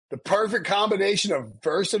The perfect combination of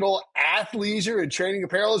versatile athleisure and training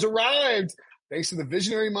apparel has arrived. Thanks to the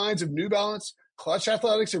visionary minds of New Balance, Clutch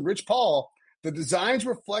Athletics, and Rich Paul, the designs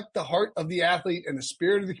reflect the heart of the athlete and the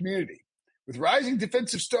spirit of the community. With rising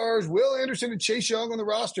defensive stars Will Anderson and Chase Young on the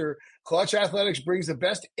roster, Clutch Athletics brings the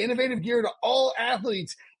best innovative gear to all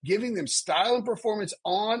athletes, giving them style and performance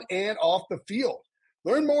on and off the field.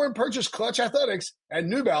 Learn more and purchase Clutch Athletics at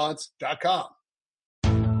newbalance.com.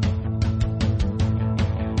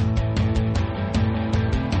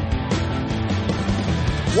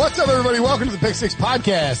 What's up, everybody? Welcome to the Pick Six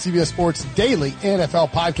Podcast, CBS Sports Daily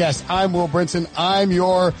NFL Podcast. I'm Will Brinson. I'm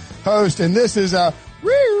your host, and this is a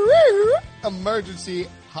emergency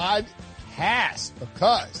podcast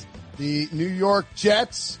because the New York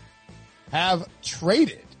Jets have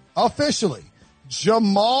traded officially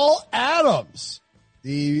Jamal Adams,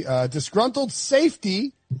 the disgruntled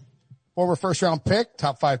safety, former first-round pick,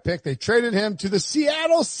 top 5 pick. They traded him to the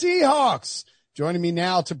Seattle Seahawks. Joining me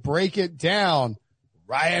now to break it down,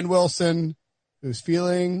 Ryan Wilson, who's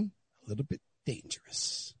feeling a little bit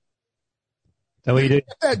dangerous. That what you do?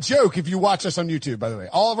 Get that joke if you watch us on YouTube, by the way.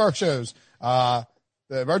 All of our shows, the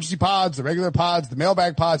emergency pods, the regular pods, the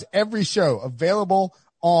mailbag pods, every show available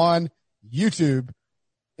on YouTube.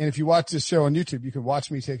 And if you watch this show on YouTube, you can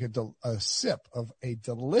watch me take a sip of a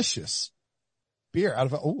delicious beer out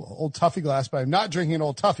of an old Tuffy glass, but I'm not drinking an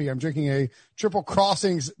old Tuffy. I'm drinking a Triple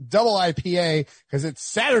Crossings double IPA because it's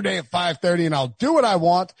Saturday at 5:30 and I'll do what I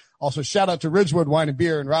want. Also, shout out to Ridgewood Wine and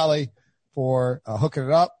Beer in Raleigh for hooking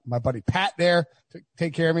it up. My buddy Pat there to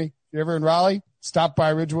take care of me. If you're ever in Raleigh, stop by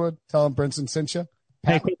Ridgewood. Tell him Brinson sent you.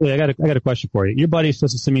 Pat. Hey, quickly, I got a question for you. Your buddy's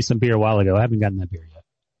supposed to send me some beer a while ago. I haven't gotten that beer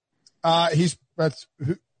yet.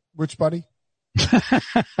 Which buddy?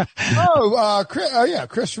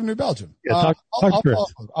 Chris from New Belgium. Yeah,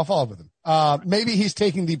 I'll follow up with him. Maybe he's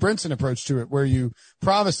taking the Brinson approach to it where you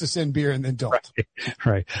promise to send beer and then don't.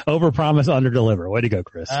 Right. Over-promise, under-deliver. Way to go,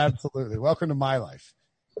 Chris. Absolutely. Welcome to my life.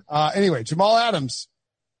 Anyway, Jamal Adams,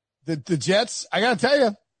 the Jets, I gotta tell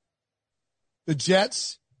you, the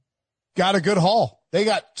Jets got a good haul. They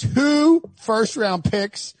got 2 first-round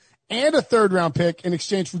picks and a 3rd-round pick in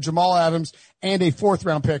exchange for Jamal Adams and a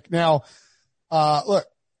 4th-round pick. Now, look,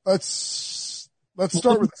 let's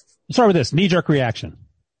start with this knee-jerk reaction.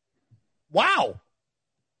 Wow.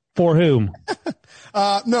 For whom?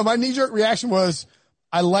 No, my knee-jerk reaction was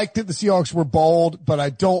I liked that the Seahawks were bold, but I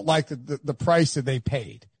don't like the price that they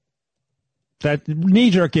paid. That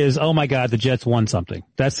knee-jerk is, oh my God, the Jets won something.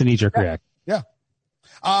 That's the knee-jerk reaction. Yeah.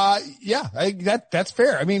 That's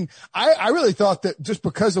fair. I mean, I really thought that just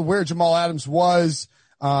because of where Jamal Adams was,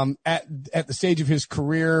 at the stage of his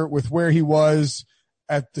career, with where he was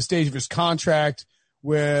at the stage of his contract,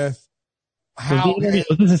 with how was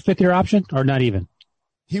this his 5th-year option or not even?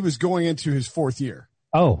 He was going into his 4th year.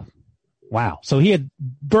 Oh, wow. So he had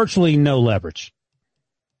virtually no leverage.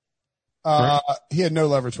 Right? He had no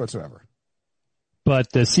leverage whatsoever.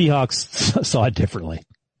 But the Seahawks saw it differently.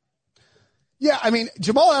 Yeah, I mean,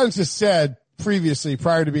 Jamal Adams has said previously,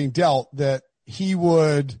 prior to being dealt, that he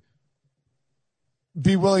would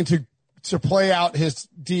be willing to play out his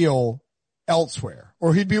deal elsewhere,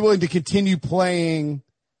 or he'd be willing to continue playing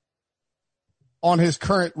on his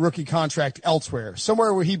current rookie contract elsewhere,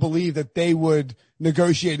 somewhere where he believed that they would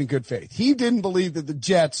negotiate in good faith. He didn't believe that the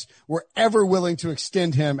Jets were ever willing to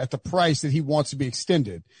extend him at the price that he wants to be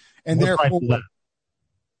extended. And what therefore,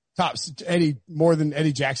 more than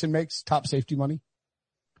Eddie Jackson makes, top safety money.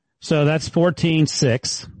 So that's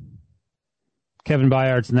 14.6. Kevin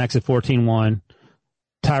Byard's next at 14.1.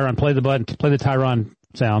 Tyron, play the Tyron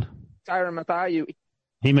sound. Tyron Mathieu.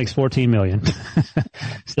 He makes $14 million.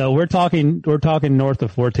 So we're talking north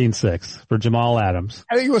of 14.6 for Jamal Adams.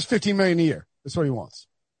 I think it was $15 million a year. That's what he wants.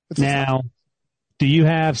 Now, do you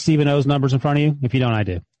have Stephen O's numbers in front of you? If you don't, I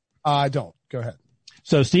do. I don't. Go ahead.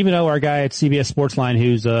 So Stephen O, our guy at CBS Sportsline,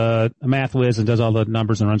 who's a math whiz and does all the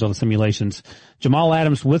numbers and runs all the simulations. Jamal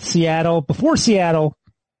Adams with Seattle. Before Seattle,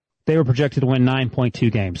 they were projected to win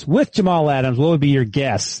 9.2 games. With Jamal Adams, what would be your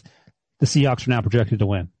guess the Seahawks are now projected to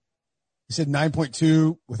win? You said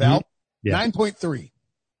 9.2 without? Yeah. 9.3.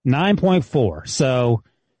 9.4. So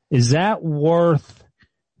is that worth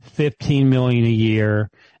 $15 million a year?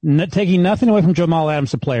 Taking nothing away from Jamal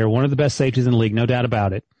Adams, a player, one of the best safeties in the league, no doubt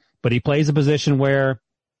about it. But he plays a position where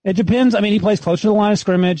it depends. I mean, he plays closer to the line of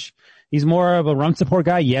scrimmage. He's more of a run support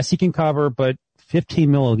guy. Yes, he can cover, but $15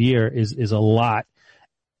 million a year is a lot.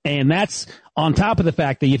 And that's on top of the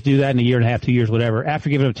fact that you have to do that in a year and a half, 2 years, whatever, after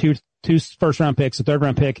giving him two first-round picks, a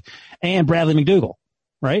third-round pick, and Bradley McDougald,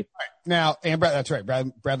 right? Now, that's right,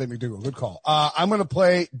 Bradley McDougald. Good call. I'm going to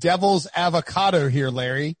play devil's avocado here,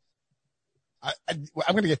 Larry. I'm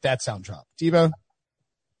going to get that sound drop. Debo,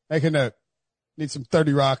 make a note. Need some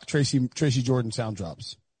 30 Rock, Tracy Jordan sound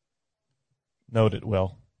drops. Noted,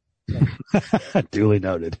 Will. Duly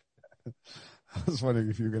noted. I was wondering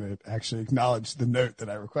if you were going to actually acknowledge the note that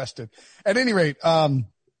I requested. At any rate,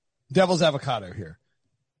 devil's avocado here.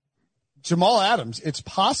 Jamal Adams, it's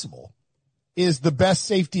possible, is the best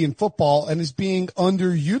safety in football and is being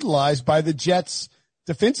underutilized by the Jets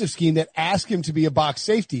defensive scheme that ask him to be a box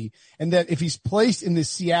safety, and that if he's placed in the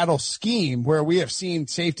Seattle scheme where we have seen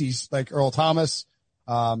safeties like Earl Thomas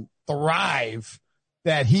thrive,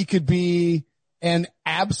 that he could be an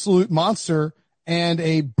absolute monster and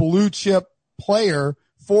a blue chip player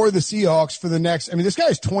for the Seahawks for the next, I mean, this guy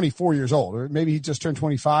is 24 years old, or maybe he just turned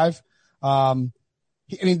 25. He'll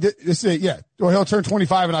turn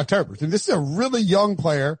 25 in October. So this is a really young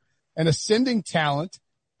player, an ascending talent,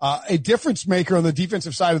 a difference maker on the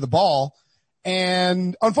defensive side of the ball.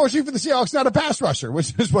 And unfortunately for the Seahawks, not a pass rusher,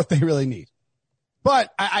 which is what they really need.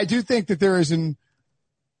 But I do think that there is an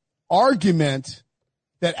argument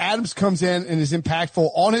that Adams comes in and is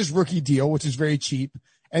impactful on his rookie deal, which is very cheap,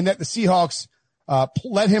 and that the Seahawks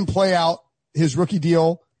let him play out his rookie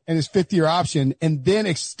deal and his fifth-year option and then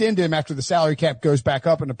extend him after the salary cap goes back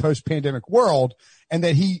up in a post-pandemic world, and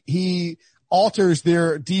that he alters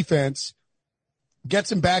their defense,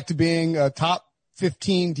 gets them back to being a top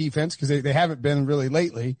 15 defense because they haven't been really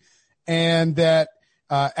lately, and that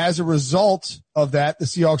as a result of that, the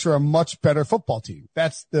Seahawks are a much better football team.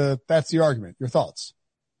 That's the argument. Your thoughts?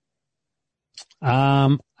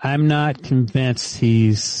 I'm not convinced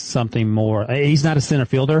he's something more. He's not a center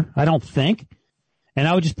fielder, I don't think. And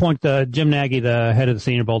I would just point to Jim Nagy, the head of the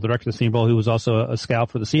Senior Bowl, director of the Senior Bowl, who was also a scout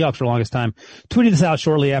for the Seahawks for the longest time, tweeted this out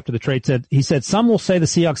shortly after the trade. He said, some will say the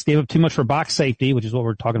Seahawks gave up too much for box safety, which is what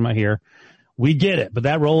we're talking about here. We get it, but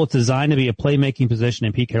that role is designed to be a playmaking position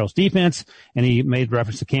in Pete Carroll's defense. And he made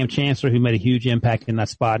reference to Cam Chancellor, who made a huge impact in that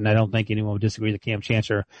spot. And I don't think anyone would disagree that Cam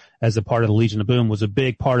Chancellor, as a part of the Legion of Boom, was a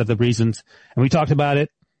big part of the reasons. And we talked about it.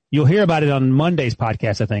 You'll hear about it on Monday's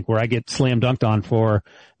podcast, I think, where I get slam dunked on for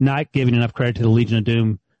not giving enough credit to the Legion of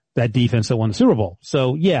Doom, that defense that won the Super Bowl.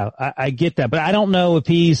 So yeah, I get that, but I don't know if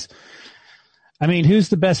who's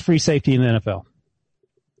the best free safety in the NFL?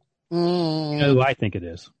 You know who I think it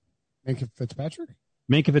is. Minkah Fitzpatrick?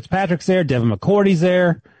 Minkah Fitzpatrick's there. Devin McCourty's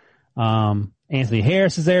there. Anthony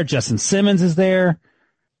Harris is there. Justin Simmons is there.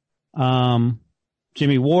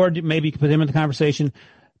 Jimmy Ward, maybe you could put him in the conversation.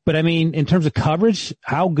 But I mean, in terms of coverage,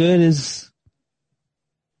 how good is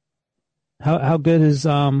Well,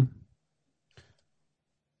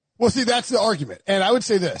 see, that's the argument. And I would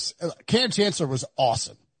say this. Cam Chancellor was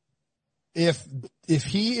awesome. If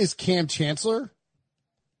he is Cam Chancellor,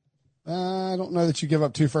 I don't know that you give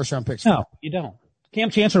up 2 first-round picks. No, you don't. Cam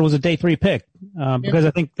Chancellor was a day 3 pick, because I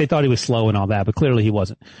think they thought he was slow and all that, but clearly he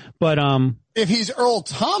wasn't. But, if he's Earl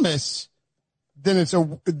Thomas, then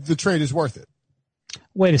the trade is worth it.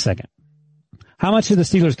 Wait a second. How much did the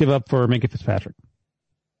Steelers give up for Minkah Fitzpatrick?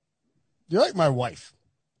 You're like my wife.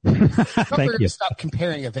 Thank you. Stop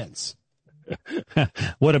comparing events.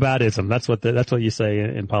 What about ism? That's what you say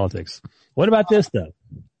in politics. What about this though?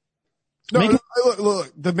 No,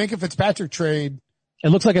 look, the Minkah Fitzpatrick trade. It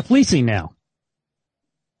looks like a fleecing now.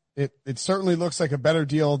 It certainly looks like a better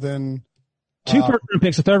deal than 2 first-round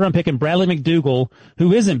picks, a third-round pick, and Bradley McDougall,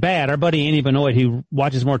 who isn't bad. Our buddy Andy Benoit, who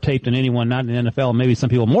watches more tape than anyone, not in the NFL, maybe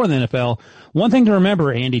some people more than the NFL. One thing to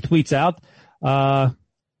remember, Andy tweets out,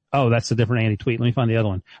 that's a different Andy tweet. Let me find the other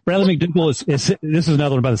one. Bradley McDougall this is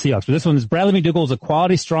another one by the Seahawks, but this one is Bradley McDougall is a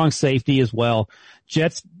quality, strong safety as well.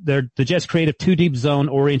 The Jets' creative 2-deep zone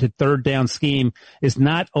oriented third down scheme is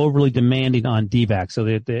not overly demanding on D-back. So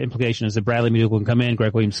the implication is that Bradley McDougall can come in,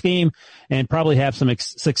 Greg Williams' scheme, and probably have some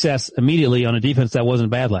success immediately on a defense that wasn't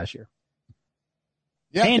bad last year.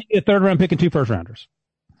 Yeah. And a third-round pick and 2 first-rounders.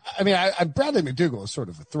 I mean, Bradley McDougall is sort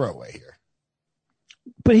of a throwaway here.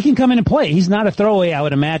 But he can come in and play. He's not a throwaway, I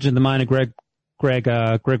would imagine, the mind of Greg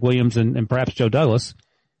Williams and perhaps Joe Douglas,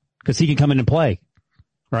 because he can come in and play,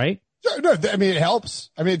 right? Sure, no, I mean, it helps.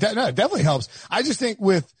 I mean, it definitely helps. I just think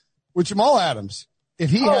with Jamal Adams, if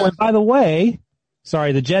he and by the way,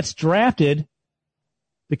 the Jets drafted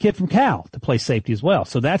the kid from Cal to play safety as well.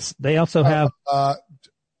 So they also have. I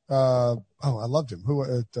loved him.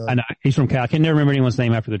 I know he's from Cal. I can never remember anyone's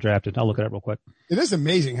name after they're drafted. I'll look it up real quick. It is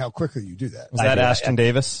amazing how quickly you do that. Was that Ashton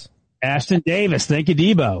Davis? Ashton Davis. Thank you,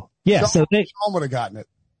 Debo. Yeah. Sean would have gotten it.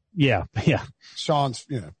 Yeah. Sean's,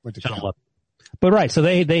 went to Cal. But right, so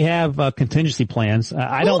they have contingency plans.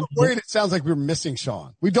 I'm worried. It sounds like we're missing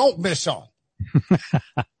Sean. We don't miss Sean.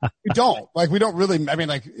 We don't. We don't really. I mean,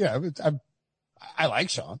 I like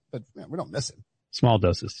Sean, but we don't miss him. Small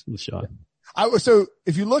doses with Sean. So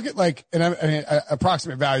if you look at like,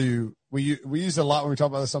 approximate value, we use it a lot when we talk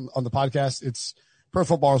about this on the podcast. It's Pro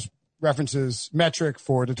Football's references metric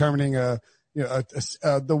for determining the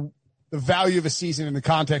value of a season in the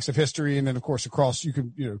context of history. And then of course across, you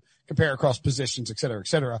can, compare across positions, et cetera, et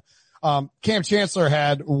cetera. Cam Chancellor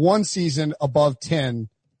had one season above 10,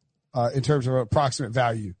 in terms of approximate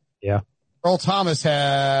value. Yeah. Earl Thomas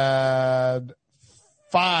had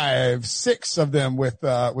 6 of them with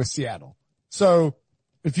Seattle. So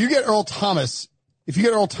if you get Earl Thomas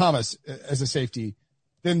as a safety,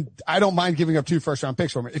 then I don't mind giving up 2 first-round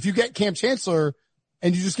picks for him. If you get Cam Chancellor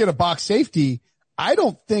and you just get a box safety, I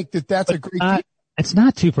don't think that's a great deal. It's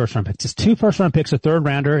not 2 first-round picks. It's 2 first-round picks, a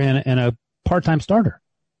third-rounder, and a part-time starter.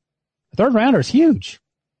 A third-rounder is huge.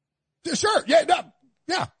 Sure. Yeah. No.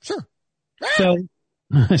 Yeah. Sure. So,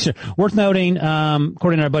 sure. Worth noting,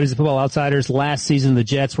 according to our buddies at Football Outsiders, last season the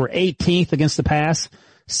Jets were 18th against the pass,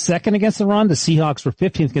 2nd against the run. The Seahawks were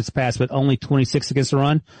 15th against the pass, but only 26th against the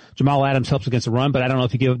run. Jamal Adams helps against the run, but I don't know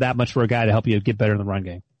if you give that much for a guy to help you get better in the run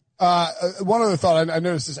game. One other thought, I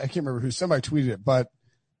noticed this, I can't remember who, somebody tweeted it, but,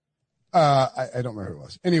 I don't remember who it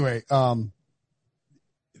was. Anyway,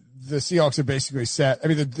 the Seahawks are basically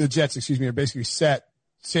the Jets, are basically set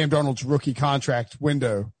Sam Darnold's rookie contract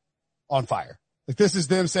window on fire. Like this is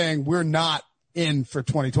them saying we're not in for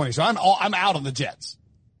 2020. So I'm out on the Jets.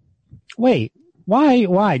 Wait,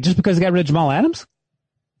 why? Just because they got rid of Jamal Adams?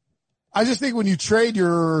 I just think when you trade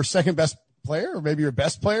your second best player or maybe your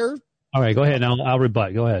best player. All right, go ahead. I'll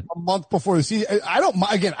rebut. Go ahead. A month before the season. I don't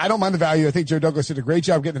mind the value. I think Joe Douglas did a great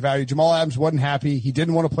job getting the value. Jamal Adams wasn't happy. He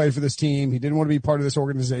didn't want to play for this team. He didn't want to be part of this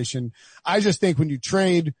organization. I just think when you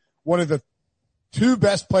trade one of the 2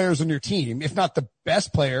 best players on your team, if not the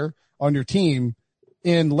best player on your team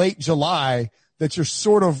in late July, that you're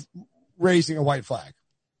sort of raising a white flag.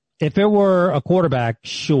 If it were a quarterback,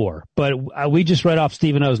 sure. But we just read off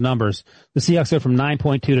Stephen O's numbers. The Seahawks go from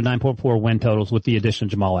 9.2 to 9.4 win totals with the addition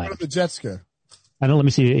of Jamal Adams. Where did the Jets go? I know. Let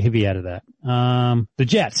me see if he added that. The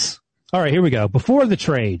Jets. All right, here we go. Before the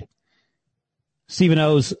trade, Stephen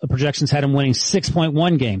O's projections had him winning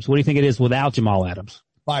 6.1 games. What do you think it is without Jamal Adams?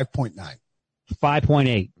 5.9.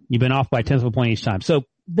 5.8. You've been off by 1/10 of a point each time. So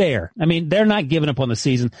there. I mean, they're not giving up on the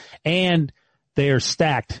season, and they are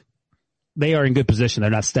stacked. They are in good position. They're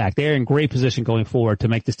not stacked. They're in great position going forward to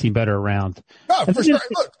make this team better around. No, for sure.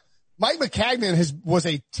 Look, Mike McCagnon was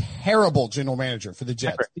a terrible general manager for the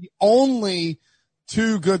Jets. The only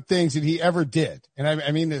 2 good things that he ever did, and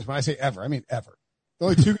I mean this when I say ever, I mean ever. The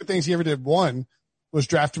only 2 good things he ever did, 1 was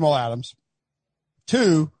draft Jamal Adams.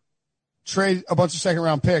 2, trade a bunch of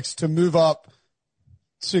second-round picks to move up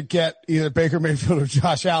to get either Baker Mayfield or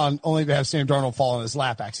Josh Allen, only to have Sam Darnold fall in his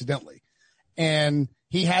lap accidentally. And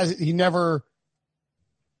he never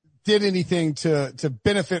did anything to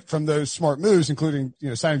benefit from those smart moves, including,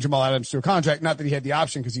 signing Jamal Adams to a contract. Not that he had the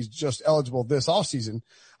option because he's just eligible this offseason.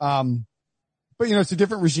 But it's a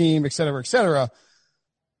different regime, et cetera, et cetera.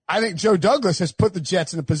 I think Joe Douglas has put the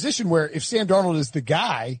Jets in a position where if Sam Darnold is the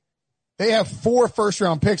guy, they have 4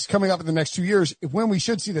 first-round picks coming up in the next 2 years when we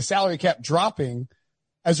should see the salary cap dropping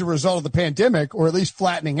as a result of the pandemic, or at least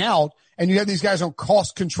flattening out, and you have these guys on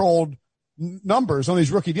cost-controlled numbers on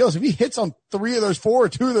these rookie deals. If he hits on 3 of those 4 or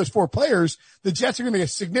 2 of those 4 players, the Jets are going to make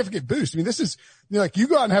a significant boost. I mean, this is you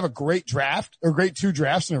go out and have a great draft or great 2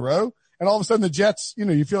 drafts in a row, and all of a sudden the Jets,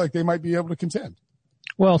 you feel like they might be able to contend.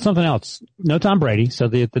 Well, something else. No Tom Brady, so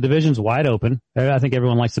the division's wide open. I think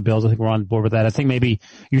everyone likes the Bills. I think we're on board with that. I think maybe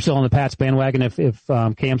you're still on the Pats bandwagon if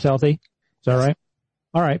Cam's healthy. Is that right?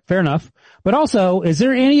 All right, fair enough. But also, is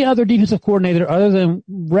there any other defensive coordinator other than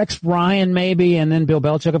Rex Ryan maybe, and then Bill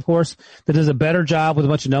Belichick, of course, that does a better job with a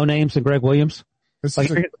bunch of no-names than Greg Williams? Are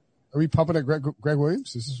we pumping at Greg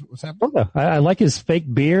Williams? This is what's happening? I like his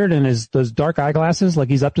fake beard and those dark eyeglasses, like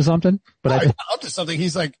he's up to something. But he's not up to something.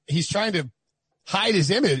 He's trying to hide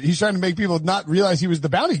his image. He's trying to make people not realize he was the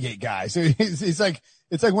Bounty Gate guy. So it's like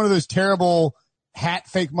one of those terrible hat,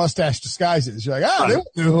 fake mustache disguises. You're like, they don't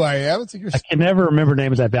know who I am. It's like I can never remember the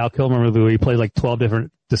name of that Val Kilmer movie where he played like 12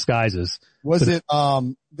 different disguises. Was it,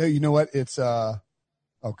 you know what? It's, oh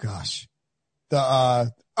gosh. It's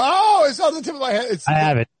on the tip of my head. I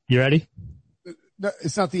have it. You ready? No,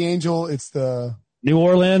 it's not the Angel. It's the New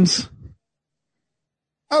Orleans.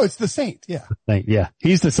 Oh, it's the Saint. Yeah. Saint, yeah.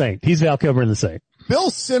 He's the Saint. He's Val Kilmer in the Saint. Bill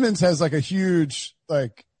Simmons has like a huge,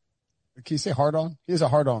 can you say hard on? He has a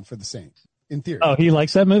hard on for the Saint. In theory. Oh, he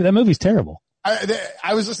likes that movie? That movie's terrible.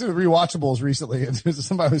 I was listening to Rewatchables recently, and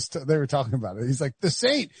they were talking about it. He's like, The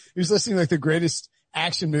Saint. He was listening to like the greatest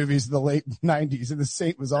action movies of the late 90s, and The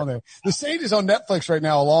Saint was on there. The Saint is on Netflix right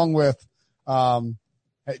now, along with, do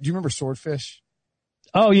you remember Swordfish?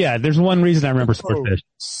 Oh yeah, there's one reason I remember Swordfish.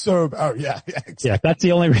 Yeah, exactly. Yeah, that's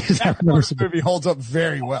the only reason I remember. The movie holds up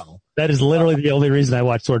very well. That is literally the only reason I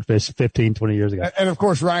watched Swordfish 15, 20 years ago. And of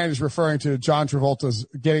course, Ryan is referring to John Travolta's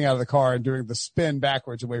getting out of the car and doing the spin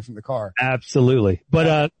backwards away from the car. Absolutely.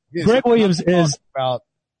 But Greg Williams is Val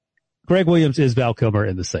Kilmer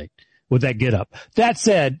in The Saint with that get up. That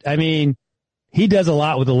said, I mean, he does a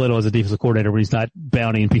lot with the little as a defensive coordinator when he's not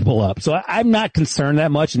bountying people up. So I'm not concerned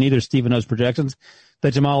that much in either Stephen O's projections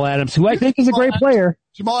that Jamal Adams, who I think is a great player.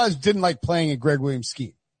 Jamal Adams didn't like playing a Greg Williams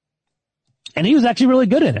scheme. And he was actually really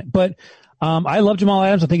good in it. But I love Jamal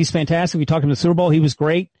Adams. I think he's fantastic. We talked him in the Super Bowl. He was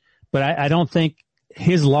great. But I don't think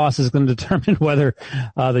his loss is going to determine whether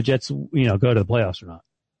the Jets, go to the playoffs or not.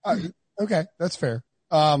 Okay, that's fair.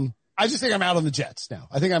 I just think I'm out on the Jets now.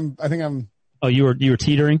 I think I'm. Oh, you were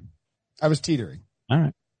teetering? I was teetering. All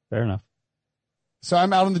right, fair enough. So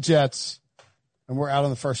I'm out on the Jets, and we're out on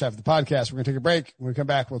the first half of the podcast. We're going to take a break. When we come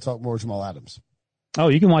back, we'll talk more Jamal Adams. Oh,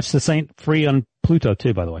 you can watch the Saint free on Pluto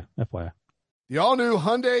too, by the way. FYI. The all-new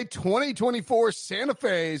Hyundai 2024 Santa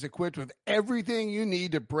Fe is equipped with everything you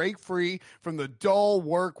need to break free from the dull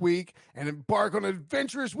work week and embark on an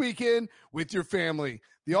adventurous weekend with your family.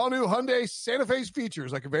 The all-new Hyundai Santa Fe's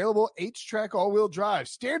features like available H-Track all-wheel drive,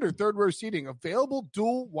 standard third-row seating, available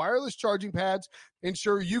dual wireless charging pads,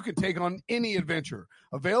 ensure you can take on any adventure.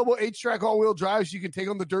 Available H-Track all-wheel drives, you can take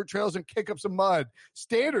on the dirt trails and kick up some mud.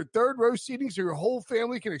 Standard third-row seating so your whole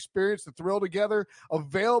family can experience the thrill together.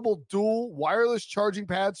 Available dual wireless charging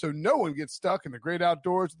pads so no one gets stuck in the great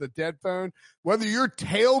outdoors with a dead phone. Whether you're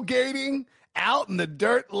tailgating out in the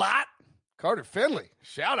dirt lot, Carter Finley,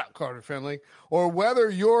 shout out Carter Finley, or whether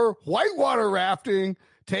you're whitewater rafting,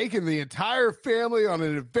 taking the entire family on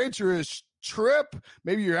an adventurous trip,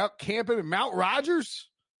 maybe you're out camping in Mount Rogers.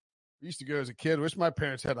 I used to go as a kid. Wish my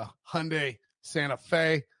parents had a Hyundai Santa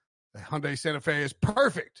Fe. The Hyundai Santa Fe is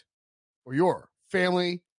perfect for your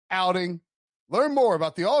family outing. Learn more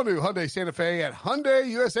about the all-new Hyundai Santa Fe at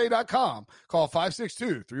HyundaiUSA.com. Call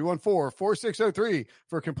 562-314-4603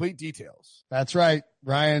 for complete details. That's right.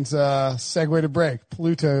 Ryan's segue to break.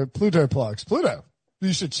 Pluto plugs. Pluto.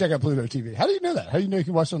 You should check out Pluto TV. How do you know that? How do you know you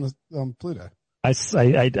can watch on Pluto? I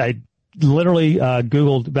literally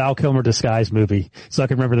Googled Val Kilmer disguise movie so I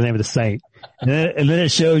can remember the name of the Saint. And then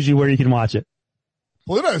it shows you where you can watch it.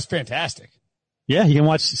 Pluto is fantastic. Yeah, you can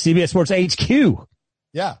watch CBS Sports HQ.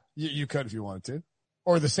 Yeah, you could if you wanted to.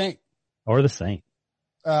 Or The Saint. Or The Saint.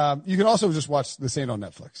 You can also just watch The Saint on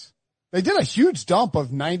Netflix. They did a huge dump of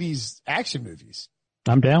 90s action movies.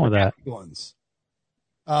 I'm down with that. Ones.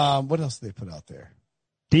 What else did they put out there?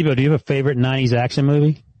 Devo, do you have a favorite 90s action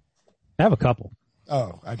movie? I have a couple.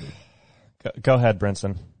 Oh, I do. Go ahead,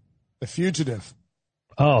 Brinson. The Fugitive.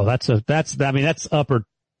 Oh, that's up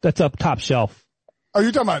top shelf. Oh,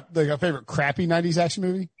 you're talking about like a favorite crappy 90s action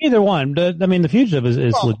movie? Either one. The Fugitive is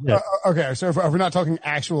legit. Okay, so if we're not talking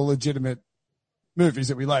actual legitimate movies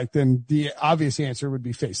that we like, then the obvious answer would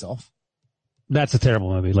be Face Off. That's a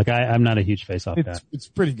terrible movie. Like I'm not a huge Face Off guy. It's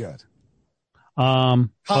pretty good. Con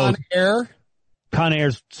Air. Con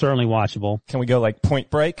Air's certainly watchable. Can we go like Point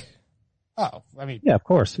Break? Oh, I mean. Yeah, of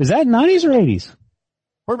course. Is that 90s or 80s?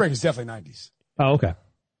 Point Break is definitely 90s. Oh, okay.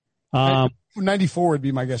 94 would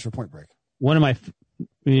be my guess for Point Break. One of my,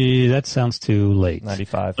 that sounds too late.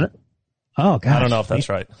 95. Oh, gosh. I don't know if that's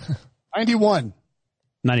right. 91.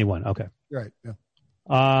 91. Okay. You're right. Yeah.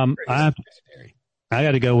 I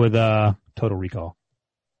got to go with Total Recall.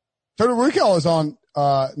 Total Recall is on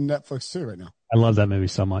Netflix too right now. I love that movie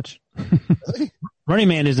so much. Really? Running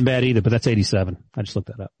Man isn't bad either, but that's 87. I just looked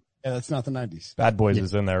that up. Yeah, that's not the 90s. Bad Boys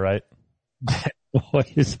is in there, right?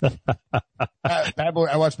 Boys. Bad Boy.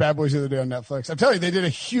 I watched Bad Boys the other day on Netflix. I'm telling you, they did a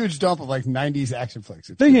huge dump of like 90s action flicks.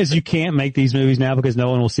 The thing is, you can't make these movies now because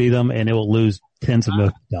no one will see them and it will lose tens of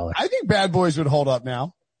millions of dollars. I think Bad Boys would hold up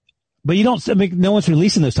now. But you don't, I mean, no one's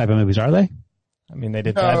releasing those type of movies, are they? I mean, they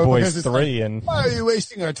did Bad Boys 3 and... Why are you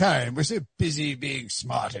wasting our time? We're so busy being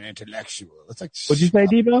smart and intellectual. It's like... What'd you say,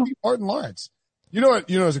 Devo? Martin Lawrence. You know what?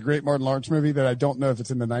 You know, it's a great Martin Lawrence movie that I don't know if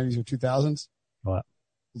it's in the 90s or 2000s. What?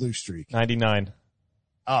 Blue Streak. 99.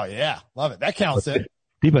 Oh, yeah. Love it. That counts it.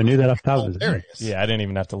 Devo knew that off the top of his head. Yeah, I didn't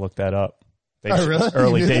even have to look that up. Really?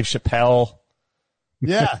 Early Dave Chappelle.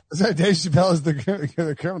 Yeah. That's right. Dave Chappelle is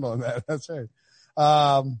the criminal in that. That's right.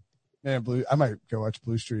 Man, I might go watch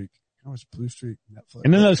Blue Streak. I watch Blue Streak Netflix.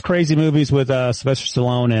 And then those crazy movies with Sylvester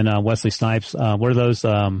Stallone and Wesley Snipes. What are those?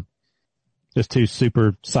 Just two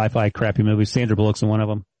super sci-fi crappy movies. Sandra Bullock's in one of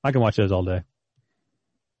them. I can watch those all day.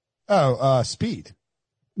 Oh, Speed.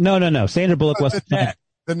 No. Sandra Bullock. Wesley Snipes.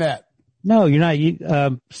 The Net. No, you're not.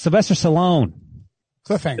 Sylvester Stallone.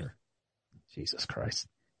 Cliffhanger. Jesus Christ.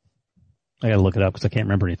 I got to look it up because I can't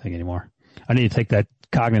remember anything anymore. I need to take that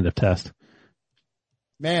cognitive test.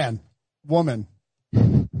 Man, woman,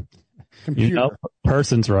 computer.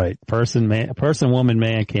 Person's right. Person, man, person, woman,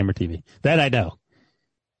 man, camera, TV. That I know.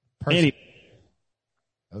 That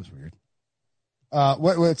was weird.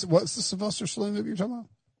 What's the Sylvester Stallone movie you're talking about?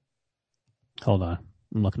 Hold on.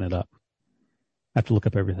 I'm looking it up. I have to look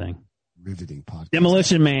up everything. Riveting podcast.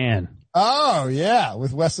 Demolition Man. Oh, yeah,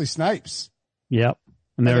 with Wesley Snipes. Yep.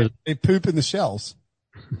 And they poop in the shells.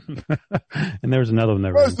 And there was another one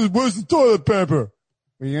there. Where's the toilet paper?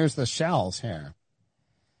 Well, here's the shells here.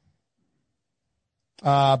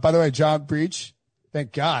 By the way, John Breach,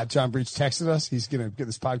 thank God John Breach texted us. He's going to get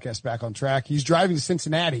this podcast back on track. He's driving to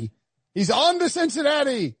Cincinnati. He's on to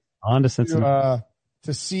Cincinnati.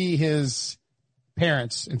 To see his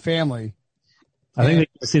parents and family. I think they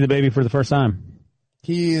get to see the baby for the first time.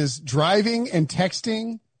 He is driving and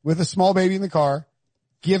texting with a small baby in the car,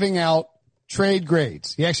 giving out trade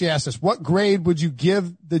grades. He actually asked us, what grade would you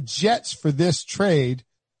give the Jets for this trade?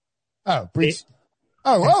 Oh, Breach.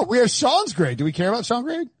 Oh, we have Sean's grade. Do we care about Sean's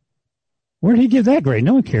grade? Where did he give that grade?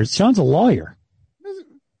 No one cares. Sean's a lawyer.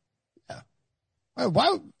 Yeah.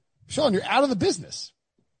 Why, Sean, you're out of the business.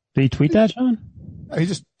 Did he tweet that, Sean? No, he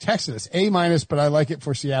just texted us A-, but I like it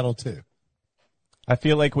for Seattle too. I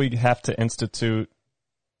feel like we have to institute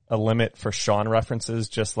a limit for Sean references,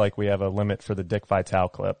 just like we have a limit for the Dick Vitale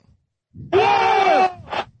clip. Way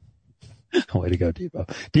to go, Devo.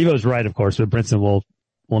 Devo's right, of course, but Brinson will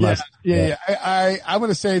not. Yeah. I'm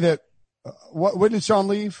going to say that. When did Sean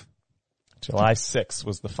leave? July 6th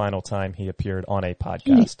was the final time he appeared on a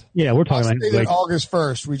podcast. Yeah, we're talking like August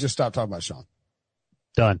 1st. We just stopped talking about Sean.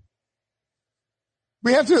 Done.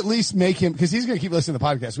 We have to at least make him, because he's going to keep listening to the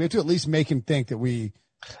podcast. We have to at least make him think that we.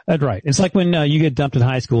 That's right. It's like when you get dumped in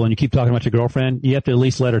high school and you keep talking about your girlfriend. You have to at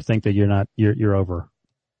least let her think that you're over.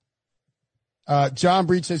 John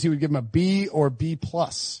Breach says he would give him a B or B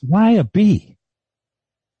plus. Why a B?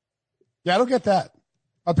 Yeah, I don't get that.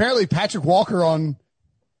 Apparently Patrick Walker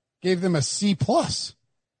gave them a C plus.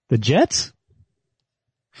 The Jets?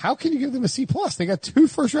 How can you give them a C plus? They got 2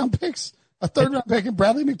 first-round picks, a third-round pick, and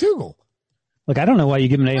Bradley McDougall. Look, I don't know why you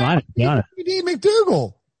give him an A-, to be honest. You need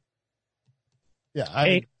McDougall.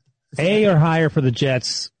 Yeah, A or higher for the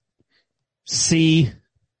Jets. C,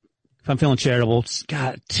 if I'm feeling charitable.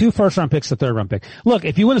 God, 2 first-round picks, a third-round pick. Look,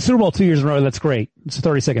 if you win the Super Bowl 2 years in a row, that's great. It's a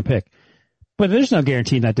 32nd pick. But there's no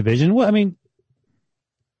guarantee in that division. Well, I mean,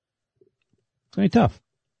 it's going to be tough.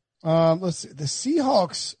 Let's see. The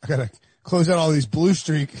Seahawks, I got to close out all these blue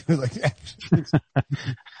streak. Judge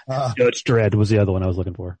Dredd was the other one I was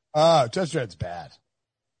looking for. Judge Dredd's bad.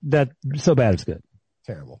 That so bad it's good.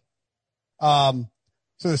 Terrible. So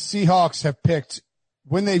the Seahawks have picked,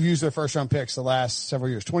 when they've used their first round picks the last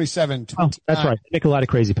several years, 27, 29. That's right. They make a lot of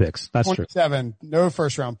crazy picks. That's 27, true. No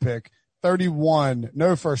first round pick. 31,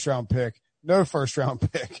 no first round pick. No first round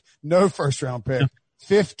pick. No first round pick.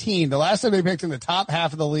 15. The last time they picked in the top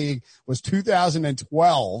half of the league was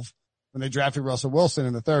 2012 when they drafted Russell Wilson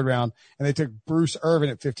in the 3rd round, and they took Bruce Irvin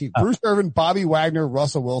at 15. Bruce Irvin, Bobby Wagner,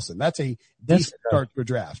 Russell Wilson. That's a decent start to a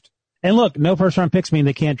draft. And look, no first round picks mean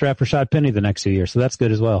they can't draft Rashad Penny the next 2 years, so that's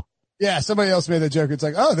good as well. Yeah, somebody else made that joke. It's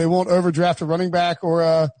like, oh, they won't overdraft a running back or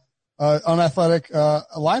a unathletic a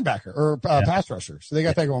linebacker or pass rusher. So they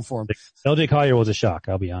got that going for them. LJ Collier was a shock,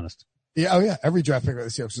 I'll be honest. Yeah, every draft pick of the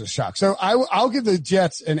Seahawks is a shock. So I'll give the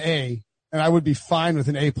Jets an A, and I would be fine with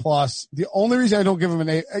an A plus. The only reason I don't give them an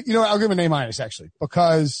A, I'll give them an A minus actually,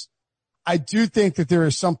 because I do think that there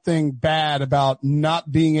is something bad about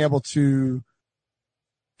not being able to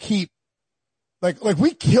keep, like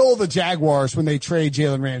we kill the Jaguars when they trade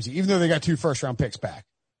Jalen Ramsey, even though they got 2 first round picks back.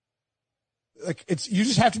 Like you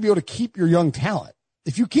just have to be able to keep your young talent.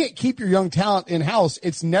 If you can't keep your young talent in-house,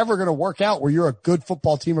 it's never going to work out where you're a good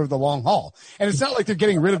football team over the long haul. And it's not like they're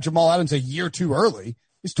getting rid of Jamal Adams a year too early.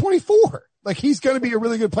 He's 24. Like, he's going to be a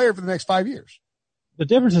really good player for the next 5 years. The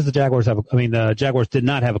difference is the Jaguars did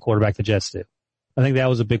not have a quarterback. The Jets did. I think that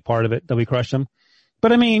was a big part of it that we crushed them.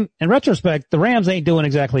 But I mean, in retrospect, the Rams ain't doing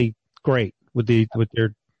exactly great with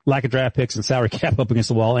their lack of draft picks and salary cap up against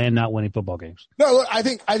the wall and not winning football games. No, look, I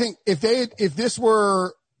think if this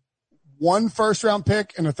were 1 first round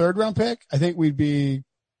pick and a 3rd round pick, I think we'd be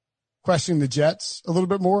questioning the Jets a little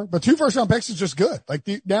bit more. But 2 first round picks is just good. Like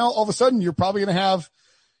now all of a sudden you're probably going to have,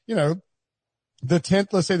 the 10th,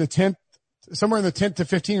 let's say the 10th, somewhere in the 10th to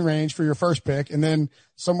 15 range for your first pick, and then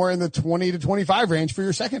somewhere in the 20 to 25 range for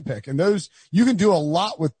your second pick. And those, you can do a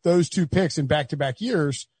lot with those 2 picks in back-to-back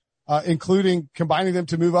years. including combining them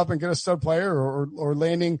to move up and get a stud player or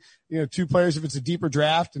landing, two players if it's a deeper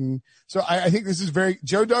draft. And so I think this is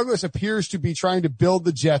Joe Douglas appears to be trying to build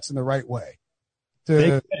the Jets in the right way.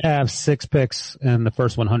 They could have 6 picks and the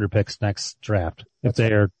first 100 picks next draft if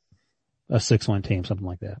they are a 6-win team, something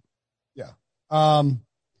like that. Yeah.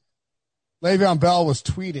 Le'Veon Bell was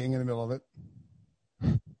tweeting in the middle of it.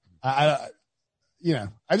 I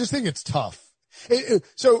just think it's tough.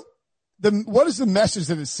 So what is the message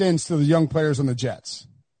that it sends to the young players on the Jets?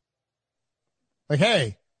 Like,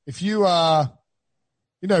 hey, if you,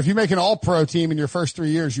 if you make an all-pro team in your first 3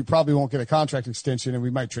 years, you probably won't get a contract extension and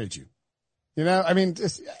we might trade you. I mean,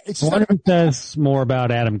 it's just what if it says more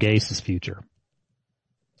about Adam Gase's future?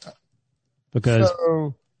 Because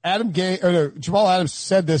Jamal Adams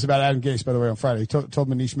said this about Adam Gase, by the way, on Friday. He told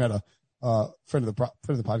Manish Mehta, friend of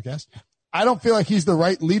the podcast. I don't feel like he's the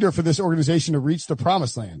right leader for this organization to reach the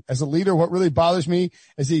promised land. As a leader, what really bothers me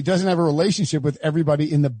is that he doesn't have a relationship with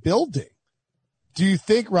everybody in the building. Do you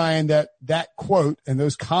think, Ryan, that quote and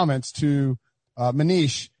those comments to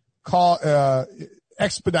Manish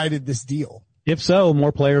expedited this deal? If so,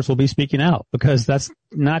 more players will be speaking out because that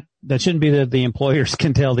shouldn't be that the employers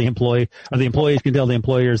can tell the employee or the employees can tell the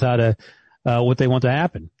employers how to, what they want to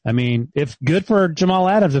happen. I mean, if good for Jamal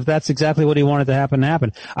Adams, if that's exactly what he wanted to happen.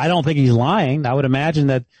 I don't think he's lying. I would imagine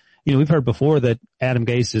that, we've heard before that Adam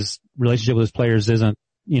Gase's relationship with his players isn't,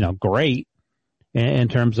 great in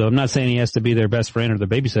terms of, I'm not saying he has to be their best friend or their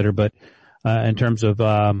babysitter, but, in terms of,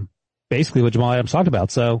 basically what Jamal Adams talked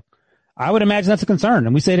about. So, I would imagine that's a concern.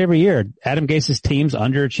 And we say it every year. Adam Gase's teams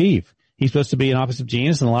underachieve. He's supposed to be an offensive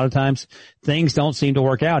genius, and a lot of times things don't seem to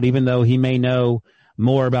work out, even though he may know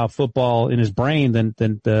more about football in his brain than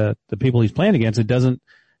the people he's playing against. It doesn't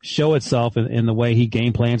show itself in the way he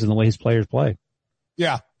game plans and the way his players play.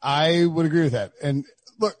 Yeah, I would agree with that. And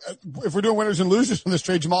look, if we're doing winners and losers from this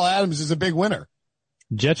trade, Jamal Adams is a big winner.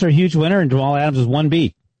 Jets are a huge winner, and Jamal Adams is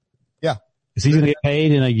 1B. Yeah. Because he's going to get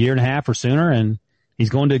paid in a year and a half or sooner, and he's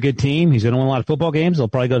going to a good team. He's going to win a lot of football games. He'll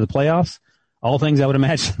probably go to the playoffs. All things I would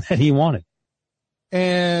imagine that he wanted.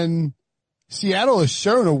 And Seattle has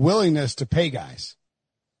shown a willingness to pay guys.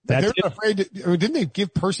 They're not afraid to, didn't they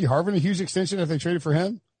give Percy Harvin a huge extension if they traded for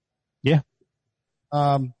him? Yeah.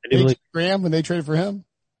 Graham, when they traded for him?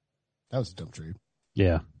 That was a dumb trade.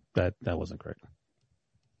 Yeah, that wasn't great.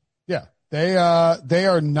 Yeah. They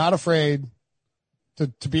are not afraid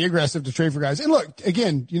to be aggressive, to trade for guys. And look,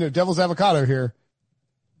 again, devil's avocado here.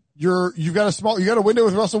 You've got a window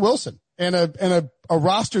with Russell Wilson and a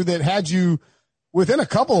roster that had you within a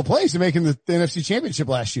couple of plays to making the NFC Championship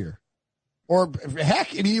last year. Or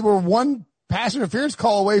heck, you were one pass interference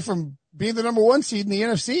call away from being the number 1 seed in the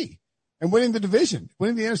NFC and winning the division,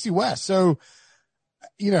 winning the NFC West. So,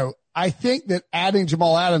 I think that adding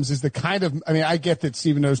Jamal Adams is the kind of, I get that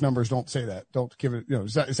Stephen O's numbers don't say that. Don't give it,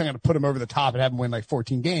 it's not going to put him over the top and have him win like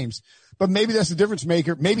 14 games, but maybe that's the difference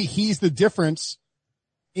maker. Maybe he's the difference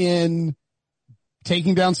in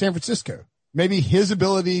taking down San Francisco. Maybe his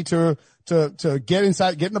ability to get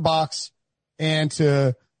inside, get in the box and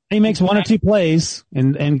he makes 1 or 2 plays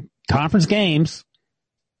in conference games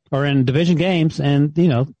or in division games, and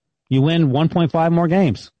you win 1.5 more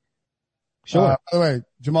games. Sure. By the way,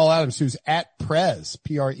 Jamal Adams, who's at Prez,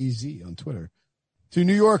 Prez on Twitter, to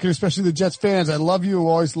New York and especially the Jets fans, I love you. Will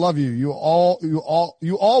always love you. You all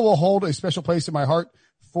will hold a special place in my heart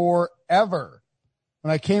forever.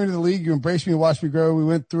 When I came into the league, you embraced me and watched me grow. We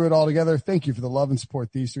went through it all together. Thank you for the love and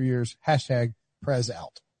support these 3 years. # Prez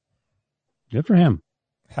out. Good for him.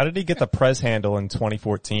 How did he get the Prez handle in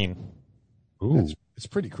 2014? Ooh. It's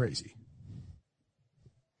pretty crazy.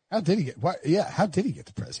 How did he get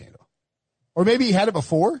the Prez handle? Or maybe he had it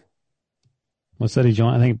before? What said he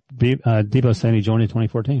joined? I think Debo said he joined in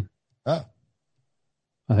 2014. Oh.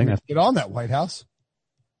 I think that's. Get on that, White House.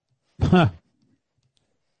 I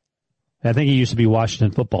think he used to be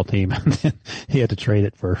Washington football team. He had to trade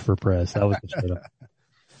it for Prez. That was the trade up.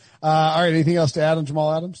 All right. Anything else to add on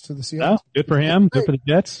Jamal Adams to the Seahawks? No, good for him. Good for the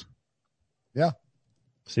Jets. Yeah.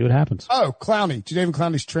 See what happens. Oh, Clowney. Jadeveon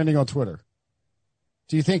Clowney's trending on Twitter.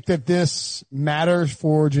 Do you think that this matters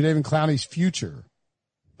for Jadeveon Clowney's future?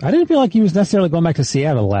 I didn't feel like he was necessarily going back to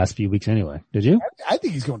Seattle the last few weeks anyway. Did you? I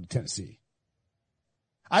think he's going to Tennessee.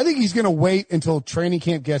 I think he's going to wait until training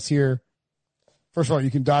camp gets here. First of all,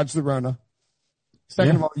 you can dodge the Rona.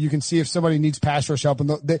 Second of all, you can see if somebody needs pass rush help.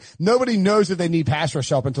 And nobody knows that they need pass rush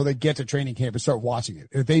help until they get to training camp and start watching it.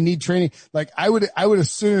 If they need training, like I would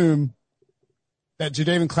assume that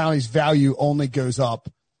Jadeveon Clowney's value only goes up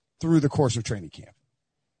through the course of training camp.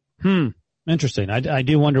 Interesting. I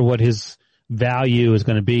do wonder what his value is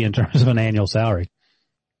going to be in terms of an annual salary.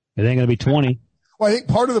 It ain't going to be 20. Well, I think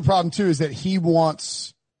part of the problem too is that he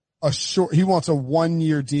wants a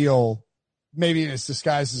 1-year deal. Maybe it's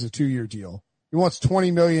disguised as a 2-year deal. He wants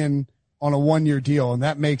 $20 million on a 1-year deal, and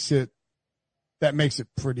that makes it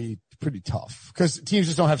pretty tough because teams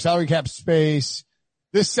just don't have salary cap space.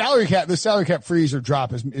 This salary cap freeze or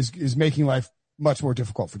drop is making life much more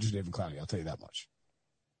difficult for Jadeveon Clowney. I'll tell you that much.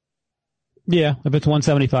 Yeah, if it's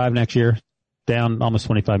 175 next year, down almost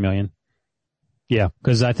 25 million. Yeah,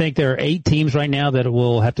 because I think there are 8 teams right now that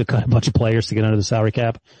will have to cut a bunch of players to get under the salary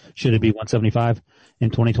cap. Should it be 175 in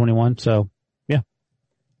 2021? So, yeah.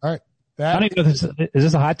 All right. I don't even know is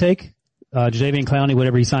this a hot take? Jadeveon Clowney,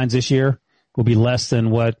 whatever he signs this year, will be less than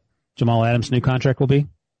what Jamal Adams' new contract will be?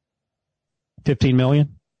 $15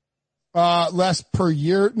 million? Less per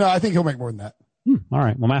year? No, I think he'll make more than that. All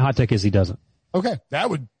right. Well, my hot take is he doesn't. Okay.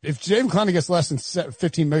 If Jadeveon Clowney gets less than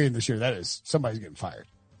 $15 million this year, that is, somebody's getting fired.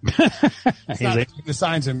 It's not a team that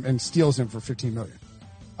signs him and steals him for $15 million.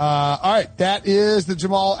 All right. That is the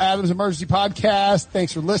Jamal Adams Emergency Podcast.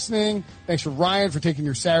 Thanks for listening. Thanks for Ryan for taking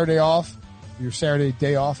your Saturday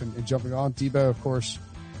day off and jumping on. Debo, of course,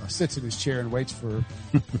 sits in his chair and waits for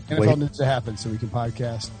NFL news to happen so we can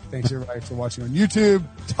podcast. Thanks everybody for watching on YouTube.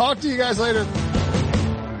 Talk to you guys later.